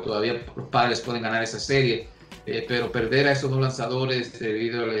claro, todavía los Padres pueden ganar esa serie, pero perder a esos dos lanzadores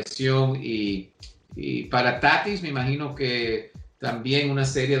debido a la lesión, y para Tatis me imagino que también una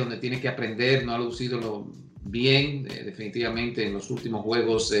serie donde tiene que aprender. No ha lucido bien definitivamente en los últimos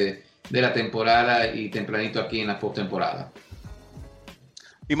juegos de la temporada y tempranito aquí en la postemporada.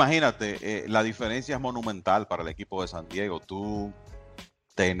 Imagínate, la diferencia es monumental para el equipo de San Diego. Tú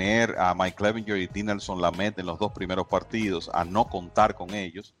tener a Mike Clevinger y Dinelson Lamet en los 2 primeros partidos, a no contar con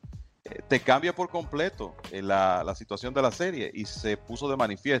ellos, te cambia por completo la situación de la serie, y se puso de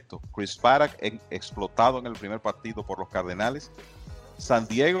manifiesto. Chris Paddock explotado en el primer partido por los Cardenales. San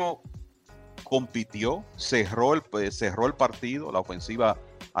Diego compitió, cerró el partido, la ofensiva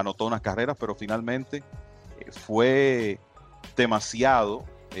anotó unas carreras, pero finalmente fue demasiado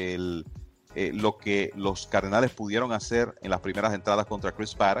lo que los Cardenales pudieron hacer en las primeras entradas contra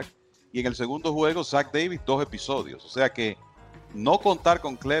Chris Paddock. Y en el segundo juego, Zach Davis, 2 episodios. O sea que no contar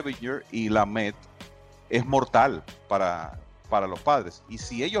con Clevinger y Lamet es mortal para los Padres. Y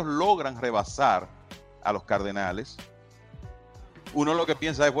si ellos logran rebasar a los Cardenales, uno lo que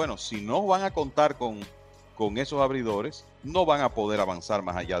piensa es, bueno, si no van a contar con esos abridores, no van a poder avanzar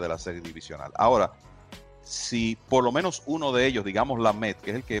más allá de la serie divisional. Ahora, si por lo menos uno de ellos, digamos Lamet,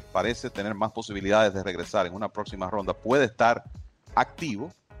 que es el que parece tener más posibilidades de regresar en una próxima ronda, puede estar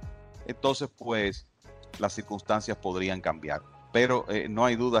activo, entonces pues las circunstancias podrían cambiar. Pero no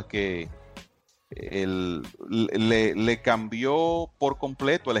hay duda que le cambió por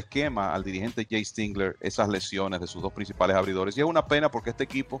completo el esquema al dirigente Jay Stingler esas lesiones de sus 2 principales abridores. Y es una pena porque este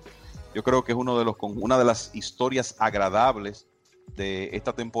equipo, yo creo que es una de las historias agradables de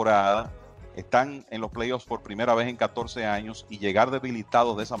esta temporada. Están en los playoffs por primera vez en 14 años, y llegar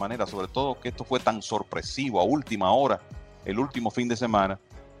debilitados de esa manera, sobre todo que esto fue tan sorpresivo a última hora, el último fin de semana,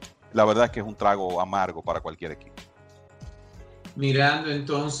 la verdad es que es un trago amargo para cualquier equipo. Mirando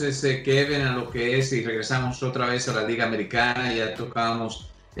entonces, Kevin, a lo que es, y regresamos otra vez a la Liga Americana, ya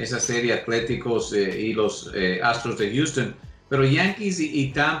tocamos esa serie Atléticos y los Astros de Houston, pero Yankees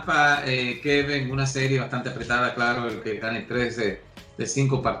y Tampa, Kevin, una serie bastante apretada, claro, el que gane 3 de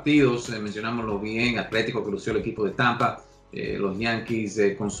 5 partidos, mencionámoslo bien, Atlético que lució el equipo de Tampa, los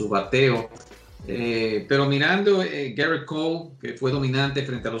Yankees con su bateo, pero mirando Garrett Cole, que fue dominante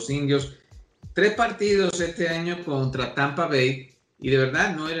frente a los Indios, 3 partidos este año contra Tampa Bay, y de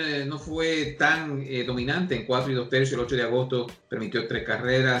verdad no fue tan dominante. En 4 2/3, el 8 de agosto permitió 3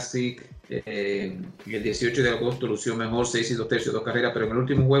 carreras, sí, el 18 de agosto lució mejor, 6 2/3, 2 carreras, pero en el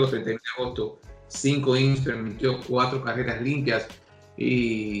último juego, 31 de agosto, 5 innings, permitió 4 carreras limpias,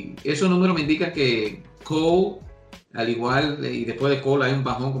 y esos números me indican que Cole, al igual, y después de Cole hay un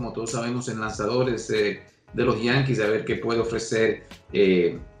bajón, como todos sabemos, en lanzadores de los Yankees, a ver qué puede ofrecer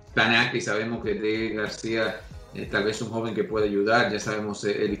Tanaka, y sabemos que de García tal vez un joven que puede ayudar, ya sabemos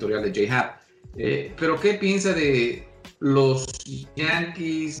el historial de J-Happ. Pero ¿qué piensa de los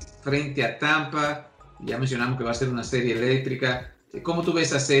Yankees frente a Tampa? Ya mencionamos que va a ser una serie eléctrica. ¿Cómo tú ves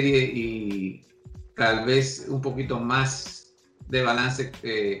esa serie y tal vez un poquito más de balance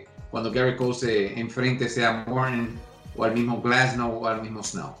cuando Garrett Cole se enfrente, sea Morning o al mismo Glasnow o al mismo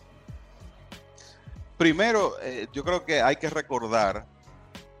Snow? Primero, yo creo que hay que recordar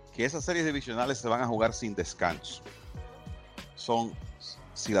que esas series divisionales se van a jugar sin descanso.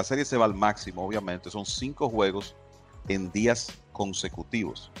 Si la serie se va al máximo, obviamente, son 5 juegos en días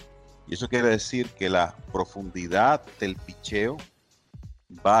consecutivos. Y eso quiere decir que la profundidad del picheo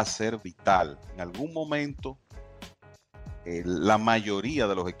va a ser vital. En algún momento, la mayoría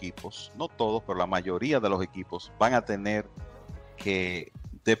de los equipos, no todos, pero la mayoría de los equipos van a tener que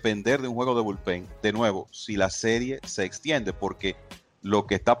depender de un juego de bullpen, de nuevo, si la serie se extiende, porque lo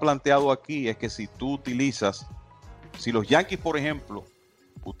que está planteado aquí es que si los Yankees, por ejemplo,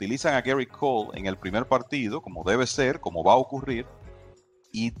 utilizan a Garrett Cole en el primer partido, como debe ser, como va a ocurrir,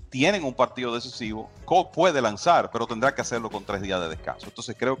 y tienen un partido decisivo, Cole puede lanzar, pero tendrá que hacerlo con 3 días de descanso.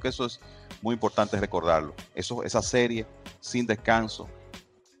 Entonces creo que eso es muy importante recordarlo. Esa serie sin descanso,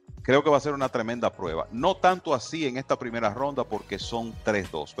 creo que va a ser una tremenda prueba. No tanto así en esta primera ronda porque son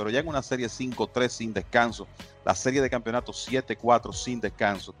 3-2, pero ya en una serie 5-3 sin descanso, la serie de campeonato 7-4 sin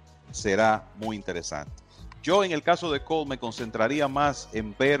descanso, será muy interesante. Yo en el caso de Cole me concentraría más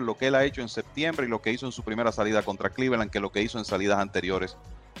en ver lo que él ha hecho en septiembre y lo que hizo en su primera salida contra Cleveland que lo que hizo en salidas anteriores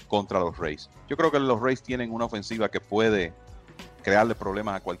contra los Rays. Yo creo que los Rays tienen una ofensiva que puede crearle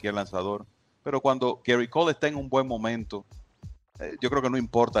problemas a cualquier lanzador, pero cuando Garrett Cole está en un buen momento, yo creo que no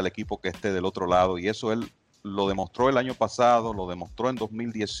importa el equipo que esté del otro lado, y eso él lo demostró el año pasado, lo demostró en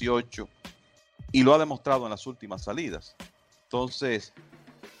 2018 y lo ha demostrado en las últimas salidas. Entonces,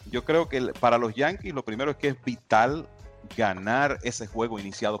 yo creo que para los Yankees lo primero es que es vital ganar ese juego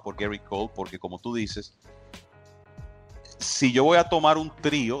iniciado por Garrett Cole, porque como tú dices, si yo voy a tomar un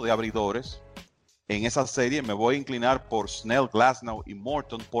trío de abridores en esa serie, me voy a inclinar por Snell, Glasnow y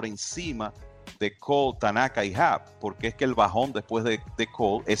Morton por encima de Cole, Tanaka y Happ, porque es que el bajón después de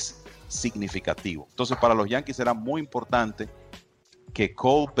Cole es significativo. Entonces para los Yankees será muy importante que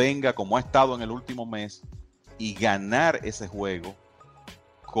Cole venga como ha estado en el último mes y ganar ese juego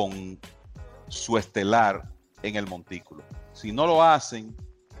con su estelar en el montículo. Si no lo hacen,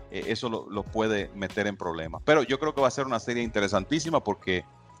 eso lo puede meter en problemas. Pero yo creo que va a ser una serie interesantísima porque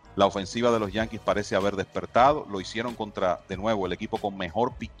la ofensiva de los Yankees parece haber despertado. Lo hicieron contra, de nuevo, el equipo con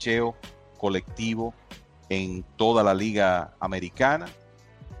mejor picheo colectivo en toda la liga americana.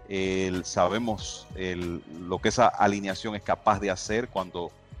 Sabemos lo que esa alineación es capaz de hacer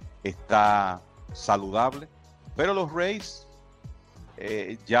cuando está saludable. Pero los Rays,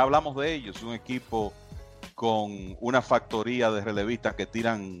 ya hablamos de ellos, un equipo con una factoría de relevistas que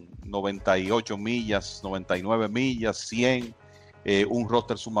tiran 98 millas, 99 millas, 100, un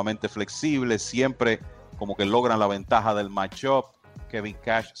roster sumamente flexible, siempre como que logran la ventaja del matchup. Kevin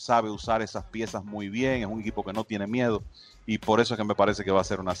Cash sabe usar esas piezas muy bien, es un equipo que no tiene miedo y por eso es que me parece que va a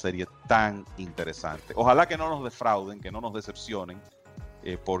ser una serie tan interesante. Ojalá que no nos defrauden, que no nos decepcionen,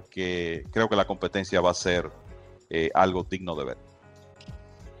 porque creo que la competencia va a ser algo digno de ver.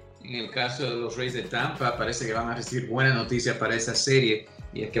 En el caso de los Rays de Tampa, parece que van a recibir buena noticia para esa serie,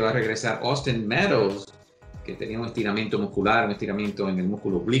 y es que va a regresar Austin Meadows, que tenía un estiramiento muscular, un estiramiento en el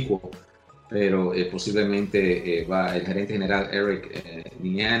músculo oblicuo, pero posiblemente el gerente general Eric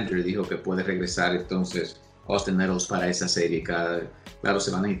Neander dijo que puede regresar entonces Austin Meadows para esa serie. Claro,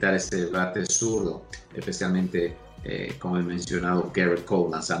 se va a necesitar ese bate zurdo, especialmente como el mencionado Garrett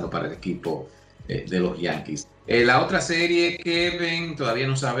Cole lanzando para el equipo de los Yankees. La otra serie, Kevin, todavía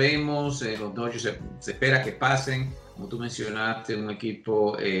no sabemos. Los Dodgers se espera que pasen. Como tú mencionaste, un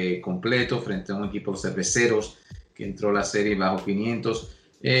equipo completo frente a un equipo de cerveceros que entró a la serie bajo 500.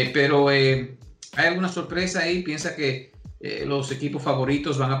 Pero ¿hay alguna sorpresa ahí? ¿Piensa que los equipos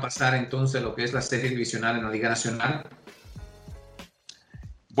favoritos van a pasar entonces lo que es la serie divisional en la Liga Nacional?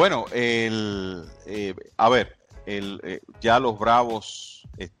 Bueno, ya los Bravos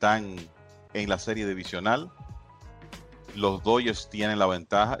están en la serie divisional. Los Dodgers tienen la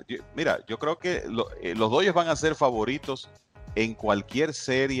ventaja. Yo creo que los Dodgers van a ser favoritos en cualquier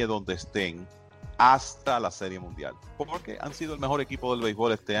serie donde estén hasta la Serie Mundial, porque han sido el mejor equipo del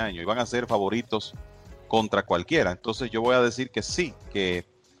béisbol este año y van a ser favoritos contra cualquiera. Entonces yo voy a decir que sí, que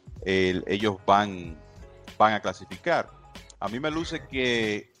ellos van a clasificar. A mí me luce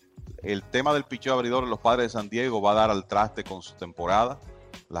que el tema del picheo abridor de los Padres de San Diego va a dar al traste con su temporada.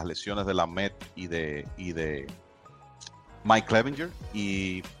 Las lesiones de Lamet y de Mike Clevinger,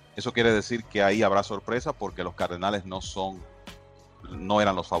 y eso quiere decir que ahí habrá sorpresa porque los Cardenales no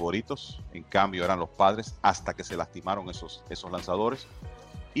eran los favoritos, en cambio eran los Padres hasta que se lastimaron esos lanzadores.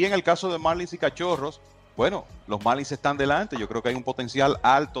 Y en el caso de Marlins y Cachorros, bueno, los Marlins están delante, yo creo que hay un potencial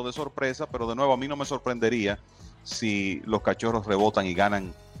alto de sorpresa, pero de nuevo a mí no me sorprendería si los Cachorros rebotan y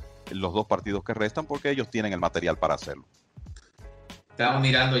ganan los 2 partidos que restan porque ellos tienen el material para hacerlo. Estamos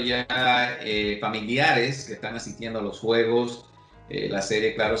mirando ya familiares que están asistiendo a los juegos. La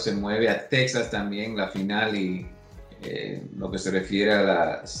serie, claro, se mueve a Texas también, la final, y lo que se refiere a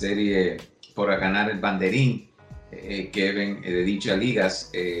la serie por ganar el banderín, Kevin, de dicha Ligas.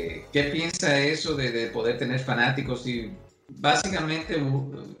 ¿Qué piensa eso de poder tener fanáticos y básicamente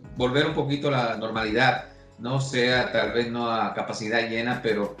volver un poquito a la normalidad? No sea, tal vez no a capacidad llena,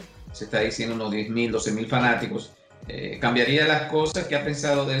 pero se está diciendo unos 10,000, 12,000 fanáticos. ¿Cambiaría las cosas? ¿Qué ha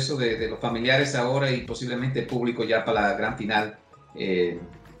pensado de eso, de los familiares ahora y posiblemente público ya para la gran final en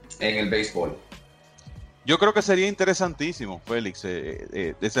el béisbol? Yo creo que sería interesantísimo, Félix,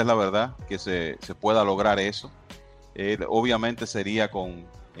 esa es la verdad, que se pueda lograr eso. Obviamente sería con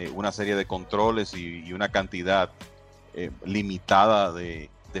una serie de controles y una cantidad limitada de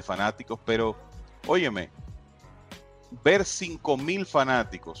fanáticos, pero óyeme, ver 5,000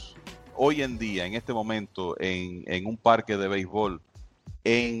 fanáticos hoy en día, en este momento, en un parque de béisbol,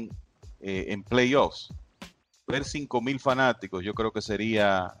 en playoffs, ver 5,000 fanáticos, yo creo que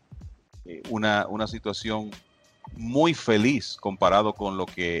sería una situación muy feliz comparado con lo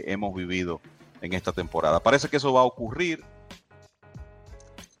que hemos vivido en esta temporada. Parece que eso va a ocurrir.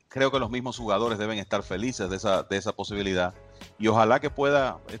 Creo que los mismos jugadores deben estar felices de esa posibilidad y ojalá que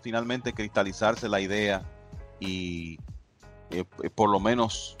pueda finalmente cristalizarse la idea y por lo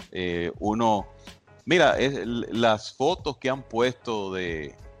menos uno... Mira, las fotos que han puesto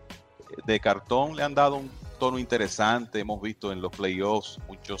de cartón le han dado un tono interesante. Hemos visto en los playoffs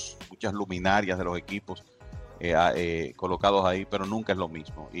muchas luminarias de los equipos colocados ahí, pero nunca es lo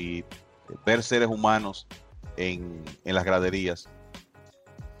mismo. Y ver seres humanos en las graderías,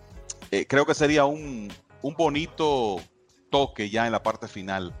 creo que sería un bonito toque ya en la parte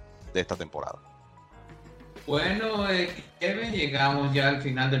final de esta temporada. Bueno, Kevin, llegamos ya al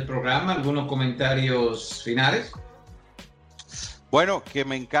final del programa. ¿Algunos comentarios finales? Bueno, que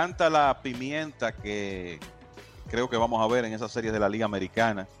me encanta la pimienta que creo que vamos a ver en esas series de la Liga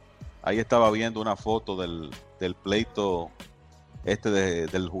Americana. Ahí estaba viendo una foto del pleito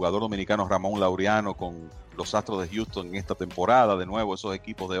del jugador dominicano Ramón Laureano con los Astros de Houston en esta temporada. De nuevo, esos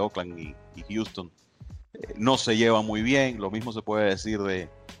equipos de Oakland y Houston no se llevan muy bien. Lo mismo se puede decir de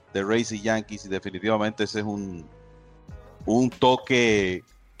Rays y Yankees, y definitivamente ese es un toque,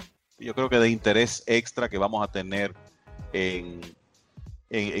 yo creo que de interés extra que vamos a tener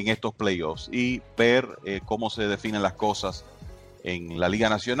en estos playoffs, y ver cómo se definen las cosas en la Liga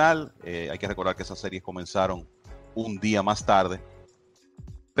Nacional. Hay que recordar que esas series comenzaron un día más tarde,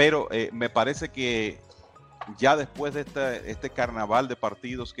 pero me parece que ya después de este carnaval de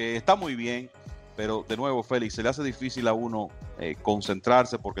partidos, que está muy bien, pero de nuevo, Félix, se le hace difícil a uno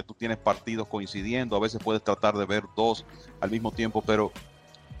concentrarse porque tú tienes partidos coincidiendo. A veces puedes tratar de ver dos al mismo tiempo, pero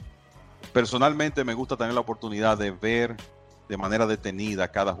personalmente me gusta tener la oportunidad de ver de manera detenida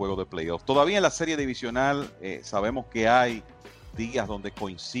cada juego de playoff. Todavía en la serie divisional sabemos que hay días donde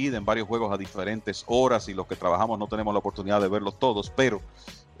coinciden varios juegos a diferentes horas y los que trabajamos no tenemos la oportunidad de verlos todos, pero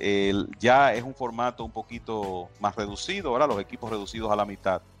ya es un formato un poquito más reducido, ahora los equipos reducidos a la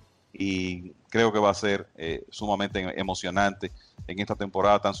mitad, y creo que va a ser sumamente emocionante en esta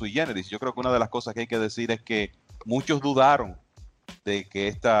temporada tan sui generis. Yo creo que una de las cosas que hay que decir es que muchos dudaron de que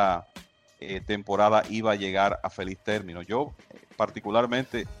esta temporada iba a llegar a feliz término. Yo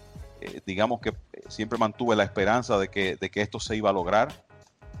particularmente, digamos que siempre mantuve la esperanza de que esto se iba a lograr.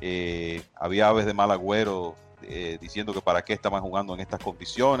 Había aves de mal agüero diciendo que para qué estaban jugando en estas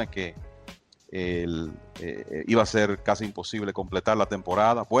condiciones, que iba a ser casi imposible completar la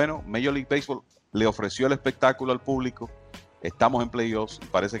temporada. Bueno, Major League Baseball le ofreció el espectáculo al público, estamos en playoffs y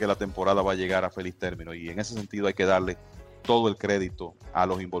parece que la temporada va a llegar a feliz término, y en ese sentido hay que darle todo el crédito a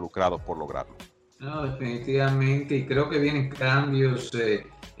los involucrados por lograrlo. No, definitivamente, y creo que vienen cambios,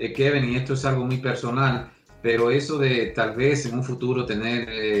 Kevin, y esto es algo muy personal, pero eso de tal vez en un futuro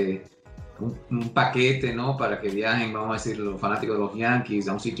tener un paquete, ¿no?, para que viajen, vamos a decir, los fanáticos de los Yankees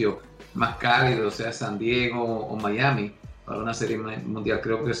a un sitio más cálido, sea San Diego o Miami, para una serie mundial,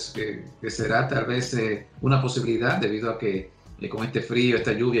 creo que será tal vez una posibilidad, debido a que con este frío,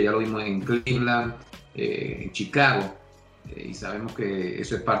 esta lluvia, ya lo vimos en Cleveland, en Chicago, y sabemos que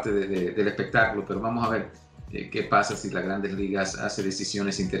eso es parte del espectáculo, pero vamos a ver qué pasa si las Grandes Ligas hace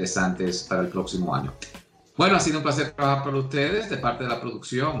decisiones interesantes para el próximo año. Bueno, ha sido un placer trabajar para ustedes de parte de la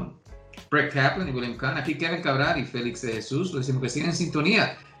producción. Brett Kaplan y William Kahn, aquí Kevin Cabral y Félix de Jesús, les decimos que sigan en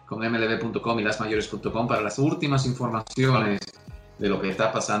sintonía con mlb.com y lasmayores.com para las últimas informaciones de lo que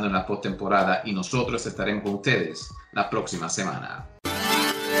está pasando en la postemporada, y nosotros estaremos con ustedes la próxima semana.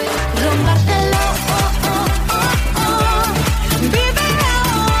 Rómpatelo, vive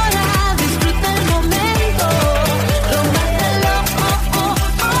ahora, disfruta el momento. Rómpatelo,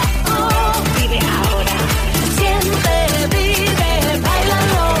 vive ahora, siente, vive,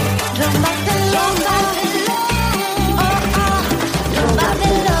 báilalo. Rómpatelo, rómpatelo.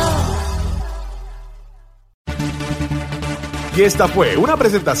 Y esta fue una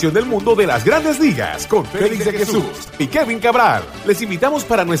presentación del mundo de las Grandes Ligas con Félix de Jesús y Kevin Cabral. Les invitamos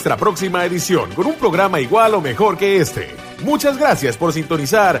para nuestra próxima edición con un programa igual o mejor que este. Muchas gracias por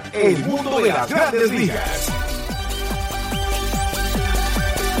sintonizar el mundo de las Grandes Ligas.